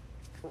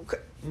 folks. Okay.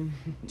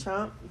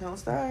 Trump, don't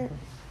start.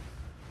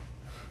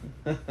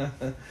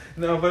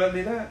 No, but I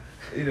mean,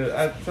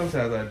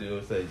 sometimes I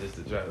do say just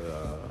to try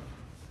to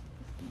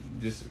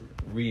just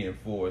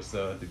reinforce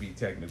to be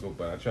technical,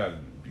 but I try to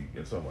be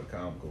somewhat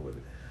comical with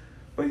it.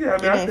 But yeah, I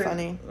mean, it I ain't think,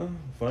 funny.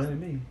 Funny to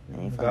me.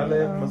 Ain't If funny I laugh at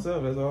at all.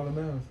 myself, that's all that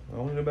matters. I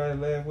don't need nobody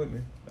to laugh with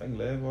me. I can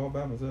laugh all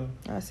by myself.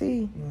 I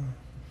see.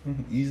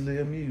 Easily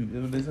amused.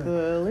 That's what they say.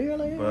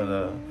 Clearly.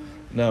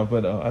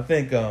 But I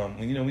think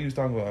we was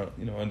talking about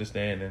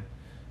understanding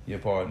your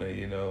partner.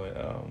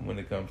 When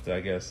it comes to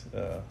I guess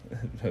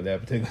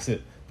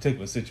that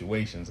particular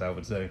situations, I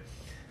would say.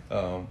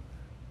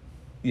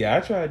 I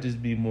try to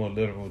just be more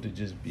literal, to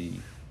just be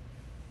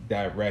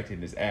direct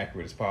and as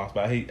accurate as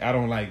possible. I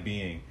don't like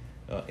being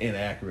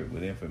inaccurate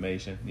with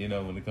information.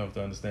 When it comes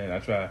to understanding, I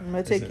try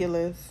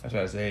meticulous. I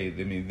try to say,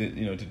 hey, I mean,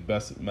 to the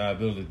best of my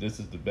ability, this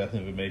is the best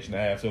information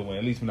I have. So when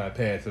I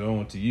pass it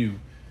on to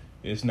you,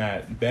 it's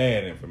not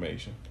bad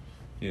information.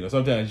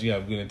 Sometimes you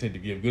have good intent to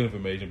give good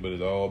information, but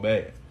it's all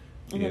bad.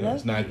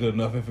 It's not good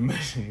enough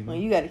information. Well,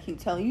 you got to keep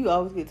telling. You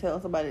always get telling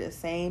somebody the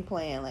same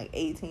plan like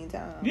 18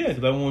 times. Yeah,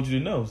 because I want you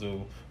to know.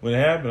 So when it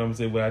happened, I'm gonna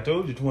say, "Well, I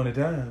told you 20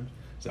 times."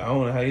 So I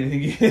don't know how you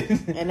didn't get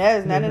it. And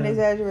that is not an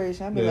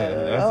exaggeration. I'd be like,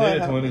 I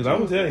said 20. I'm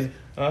gonna tell you.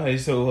 Okay,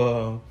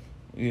 so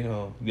I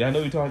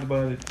know we talked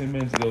about it 10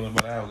 minutes ago and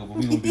about an hour ago, but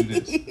we gonna do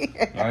this.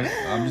 All right,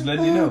 I'm just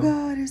letting you know. Oh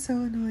God, it's so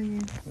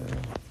annoying.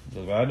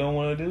 So what I don't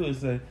want to do is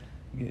say,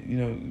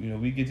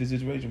 we get to a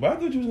situation. But I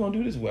thought you was gonna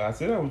do this. Well, I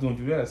said I was gonna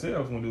do that. I said I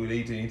was gonna do it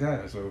 18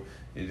 times. So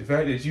the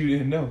fact that you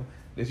didn't know,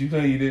 that you know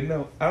you didn't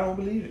know, I don't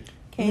believe it.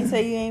 Can't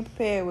say you ain't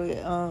prepared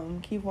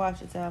with Keith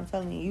Washington. I'm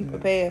telling you,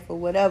 prepared for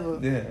whatever.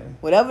 Yeah.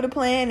 Whatever the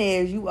plan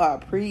is, you are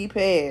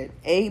prepared.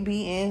 A,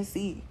 B, and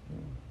C.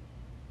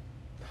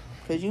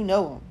 Because you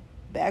know them.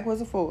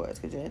 Backwards and forwards.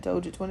 Because I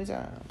told you 20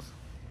 times.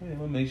 Yeah, I'm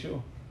gonna make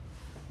sure.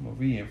 I'm gonna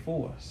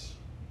reinforce.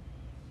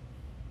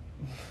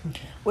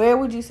 Where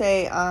would you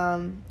say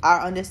our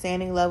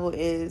understanding level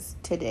is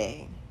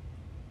today?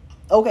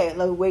 Okay,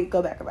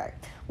 go back.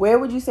 Where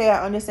would you say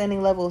our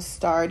understanding level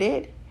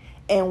started,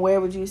 and where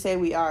would you say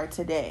we are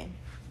today?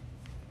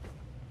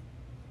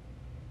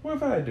 Well,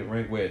 if I had to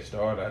rank where it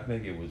started, I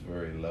think it was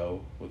very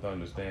low with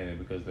understanding,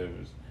 because there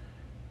was,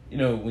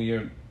 when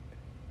you're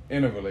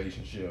in a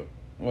relationship,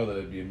 whether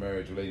it be a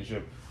marriage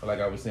relationship, or like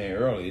I was saying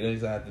earlier, it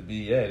doesn't have to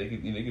be it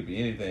could be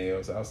anything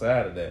else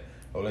outside of that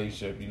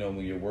relationship.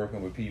 When you're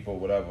working with people,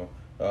 whatever.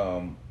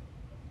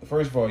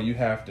 First of all, you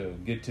have to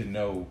get to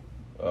know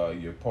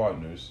your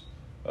partners.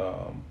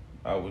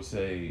 I would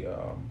say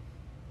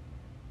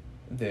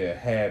their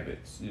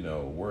habits,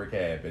 work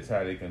habits,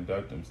 how they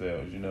conduct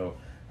themselves,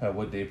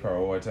 what they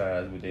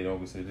prioritize, what they don't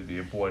consider to be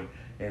important,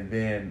 and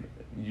then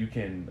you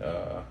can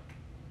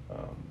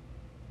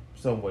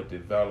somewhat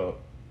develop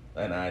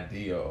an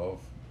idea of,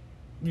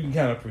 you can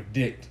kind of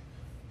predict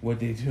what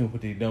they do,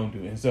 what they don't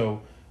do. And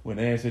so when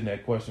answering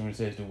that question in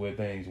relation to where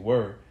things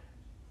were,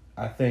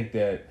 I think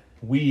that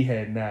we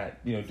had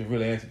not, to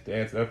really answer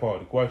that part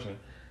of the question,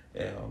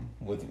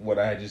 with what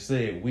I had just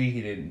said, we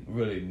didn't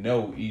really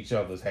know each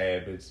other's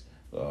habits,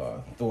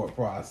 thought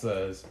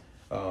process.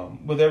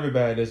 With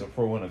everybody, there's a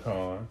pro and a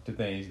con to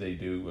things they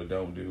do or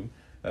don't do.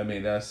 I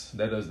mean, that's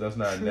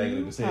not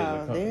negative to say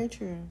there's a con. Very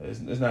true. It's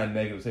not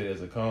negative to say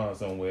there's a con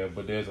somewhere,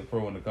 but there's a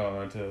pro and a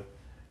con to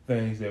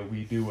things that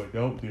we do or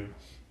don't do.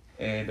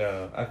 And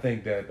I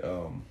think that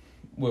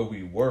where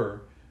we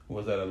were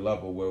was at a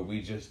level where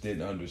we just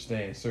didn't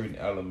understand certain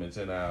elements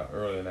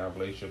early in our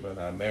relationship and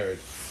our marriage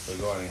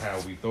regarding how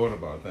we thought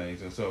about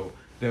things. And so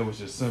there was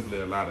just simply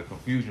a lot of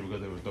confusion,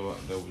 because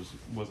there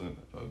wasn't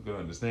a good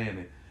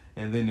understanding.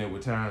 And then there were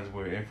times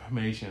where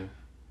information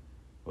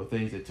or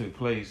things that took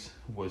place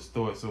was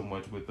thought so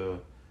much with a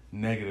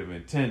negative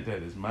intent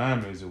that, as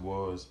minor as it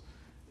was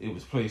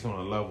placed on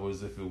a level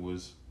as if it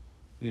was,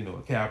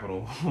 a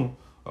capital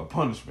a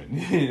punishment,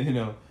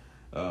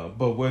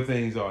 But where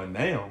things are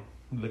now,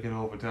 looking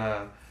over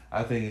time,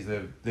 I think is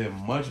that they're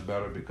much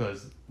better,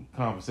 because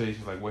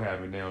conversations like we're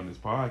having now on this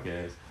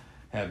podcast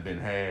have been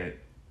had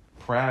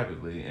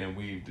privately, and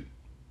we've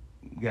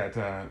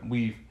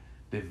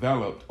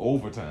developed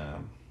over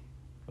time.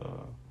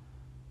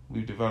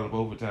 We've developed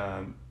over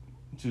time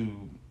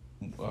to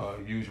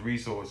use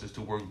resources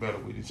to work better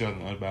with each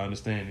other by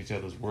understanding each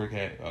other's work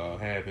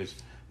habits,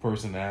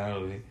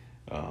 personality,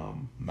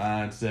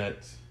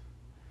 mindsets,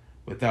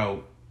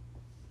 without,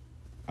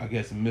 I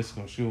guess,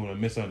 misconstruing or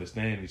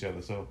misunderstanding each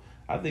other. So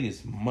I think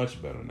it's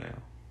much better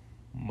now.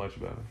 Much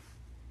better.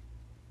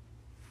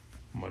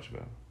 Much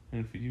better.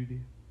 And for you, D?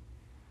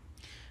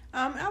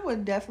 I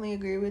would definitely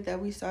agree with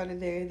that. We started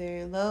very,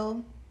 very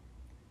low.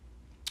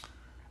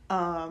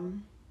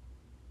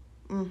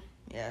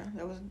 Yeah,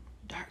 that was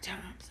dark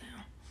times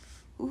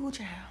now. Ooh,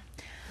 child.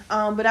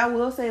 But I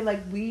will say,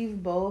 like,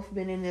 we've both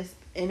been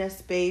in a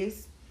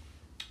space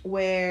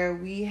where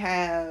we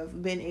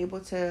have been able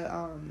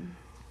to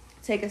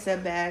take a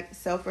step back,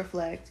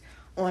 self-reflect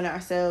on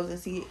ourselves, and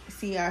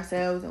see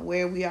ourselves and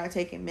where we are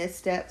taking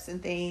missteps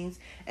and things.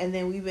 And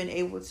then we've been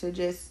able to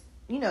just,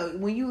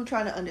 when you're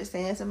trying to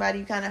understand somebody,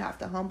 you kind of have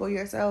to humble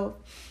yourself,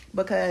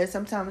 because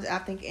sometimes I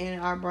think in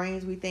our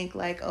brains we think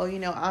like, oh,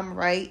 I'm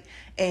right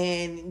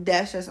and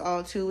that's just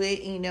all to it,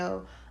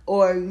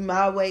 or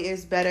my way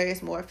is better,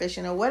 it's more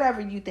efficient, or whatever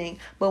you think.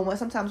 But when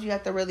sometimes you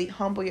have to really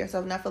humble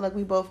yourself, and I feel like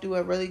we both do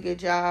a really good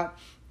job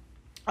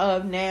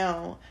of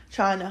now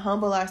trying to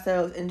humble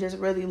ourselves and just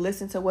really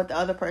listen to what the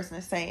other person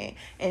is saying,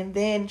 and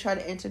then try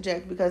to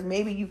interject, because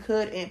maybe you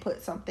could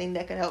input something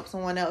that could help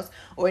someone else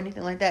or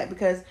anything like that,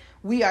 because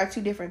we are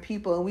two different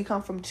people and we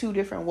come from two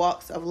different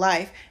walks of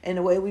life and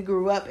the way we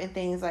grew up and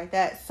things like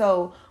that.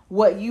 So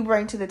what you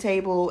bring to the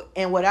table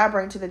and what I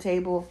bring to the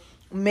table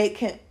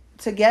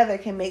together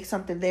can make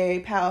something very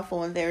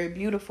powerful and very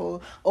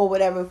beautiful, or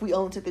whatever, if we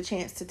only took the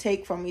chance to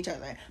take from each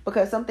other.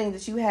 Because some things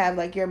that you have,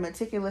 like your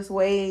meticulous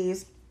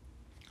ways,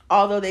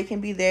 although they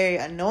can be very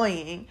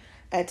annoying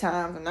at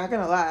times, I'm not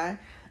gonna lie,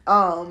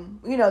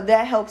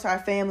 that helps our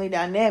family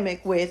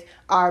dynamic with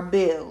our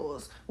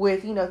bills,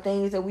 with,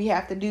 things that we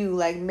have to do,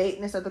 like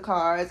maintenance of the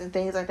cars and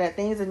things like that,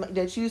 things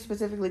that you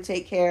specifically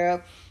take care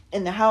of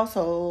in the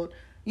household,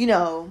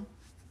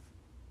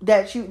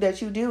 that you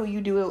do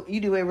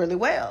it really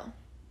well.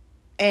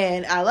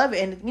 And I love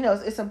it. And,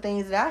 it's some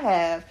things that I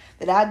have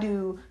that I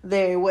do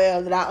very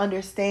well, that I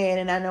understand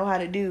and I know how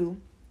to do.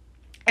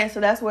 And so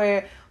that's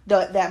where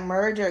that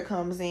merger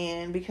comes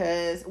in,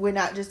 because we're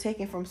not just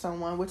taking from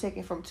someone, we're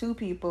taking from two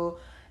people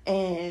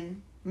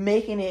and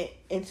making it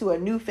into a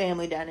new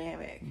family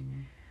dynamic.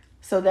 Mm-hmm.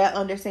 So that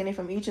understanding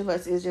from each of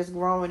us is just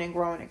growing and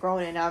growing and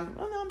growing, and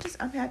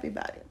I'm happy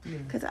about it,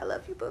 because I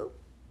love you, boo.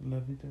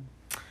 Love you too.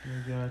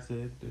 And God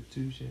said the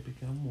two shall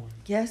become one.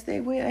 Yes, they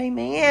will.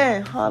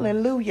 Amen.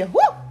 Hallelujah. Woo!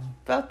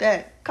 Felt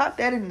that. Caught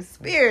that in the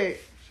spirit.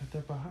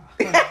 Shut up.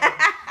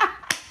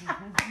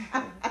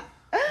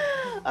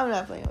 I'm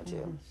not playing with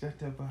you.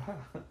 Shut up.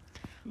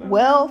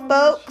 Well,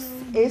 folks,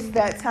 it's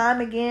that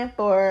time again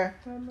for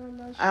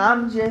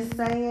I'm Just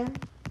Saying.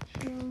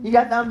 You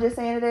got the I'm Just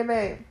Saying today,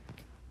 babe?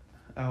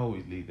 I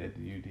always leave that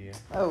to you, dear.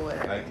 Oh,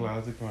 whatever. Like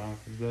Closet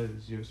Chronicles, that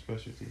is your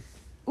specialty.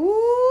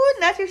 Ooh,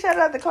 not you shout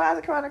out the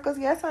Closet Chronicles.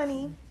 Yes,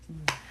 honey.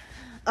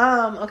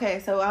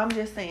 Okay, so I'm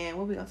just saying,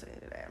 what we gonna say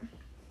today?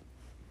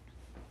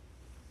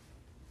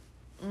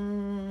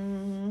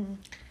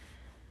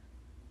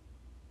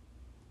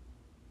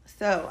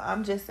 So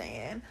I'm just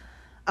saying,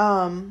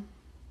 okay,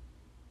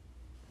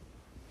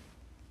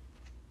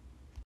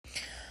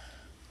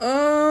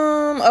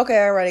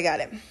 I already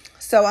got it.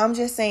 So I'm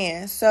just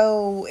saying,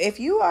 so if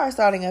you are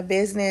starting a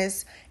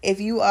business, if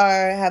you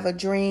have a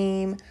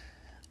dream,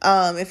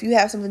 if you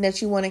have something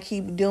that you want to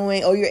keep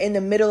doing, or you're in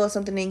the middle of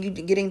something and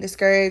you're getting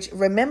discouraged,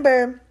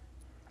 remember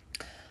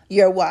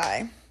your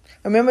why.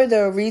 Remember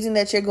the reason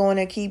that you're going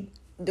to keep,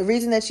 the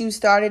reason that you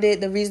started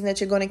it, the reason that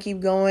you're going to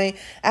keep going.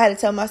 I had to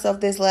tell myself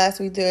this last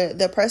week,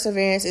 the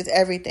perseverance is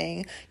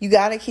everything. You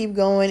got to keep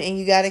going, and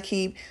you got to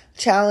keep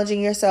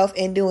challenging yourself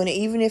and doing it.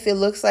 Even if it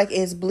looks like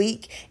it's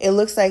bleak, it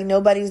looks like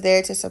nobody's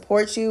there to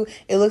support you,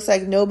 it looks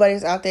like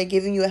nobody's out there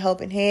giving you a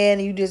helping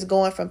hand, and you just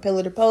going from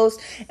pillar to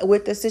post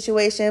with the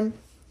situation.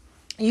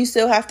 You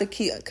still have to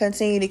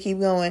continue to keep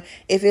going.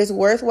 If it's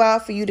worthwhile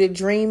for you to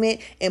dream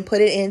it and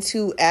put it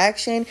into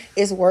action,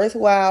 it's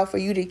worthwhile for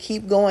you to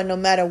keep going no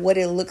matter what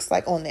it looks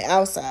like on the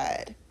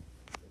outside.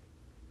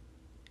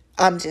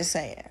 I'm just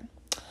saying.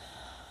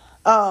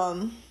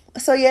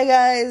 So yeah,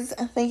 guys,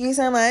 thank you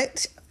so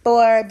much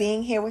for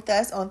being here with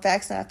us on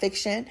Facts Not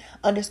Fiction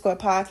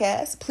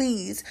 _podcast.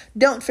 Please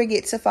don't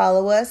forget to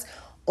follow us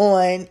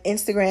on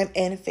Instagram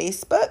and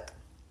Facebook.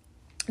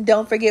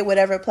 Don't forget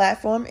whatever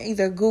platform,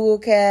 either Google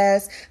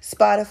Cast,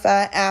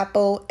 Spotify,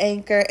 Apple,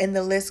 Anchor, and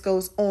the list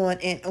goes on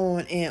and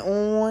on and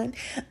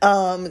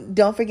on.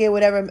 Don't forget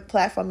whatever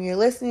platform you're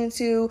listening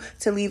to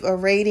leave a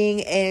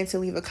rating and to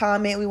leave a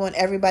comment. We want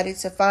everybody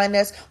to find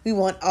us. We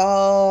want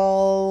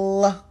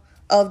all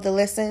of the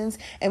listens.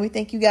 And we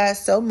thank you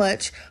guys so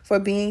much for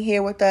being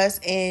here with us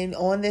and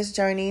on this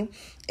journey.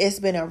 It's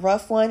been a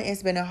rough one.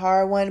 It's been a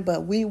hard one,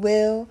 but we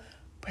will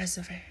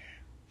persevere.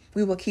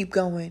 We will keep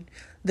going.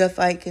 The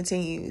fight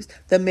continues.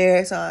 The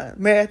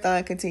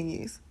marathon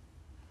continues.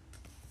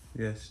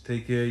 Yes,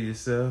 take care of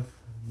yourself.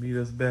 Meet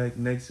us back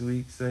next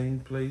week.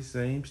 Same place,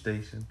 same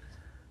station.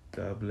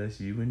 God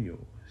bless you and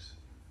yours.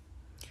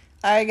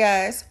 All right,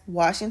 guys.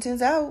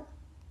 Washington's out.